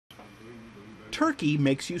Turkey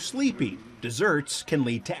makes you sleepy. Desserts can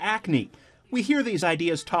lead to acne. We hear these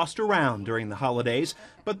ideas tossed around during the holidays,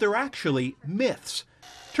 but they're actually myths.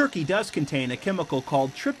 Turkey does contain a chemical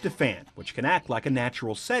called tryptophan, which can act like a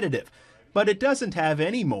natural sedative, but it doesn't have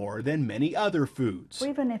any more than many other foods.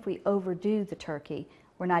 Even if we overdo the turkey,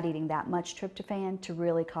 we're not eating that much tryptophan to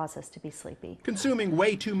really cause us to be sleepy. Consuming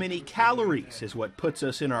way too many calories is what puts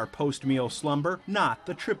us in our post-meal slumber, not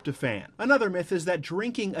the tryptophan. Another myth is that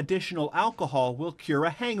drinking additional alcohol will cure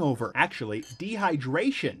a hangover. Actually,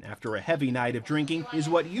 dehydration after a heavy night of drinking is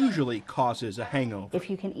what usually causes a hangover. If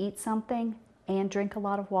you can eat something and drink a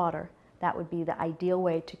lot of water, that would be the ideal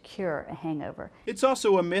way to cure a hangover. It's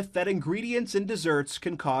also a myth that ingredients in desserts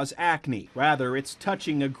can cause acne. Rather, it's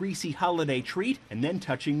touching a greasy holiday treat and then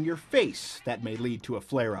touching your face that may lead to a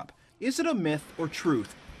flare-up. Is it a myth or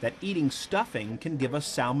truth that eating stuffing can give us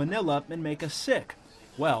salmonella and make us sick?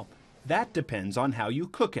 Well, that depends on how you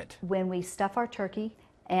cook it. When we stuff our turkey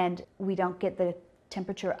and we don't get the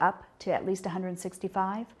temperature up to at least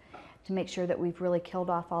 165 to make sure that we've really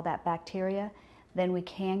killed off all that bacteria, then we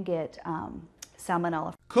can get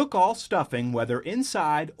salmonella. Cook all stuffing, whether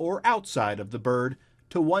inside or outside of the bird,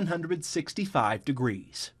 to 165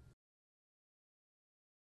 degrees.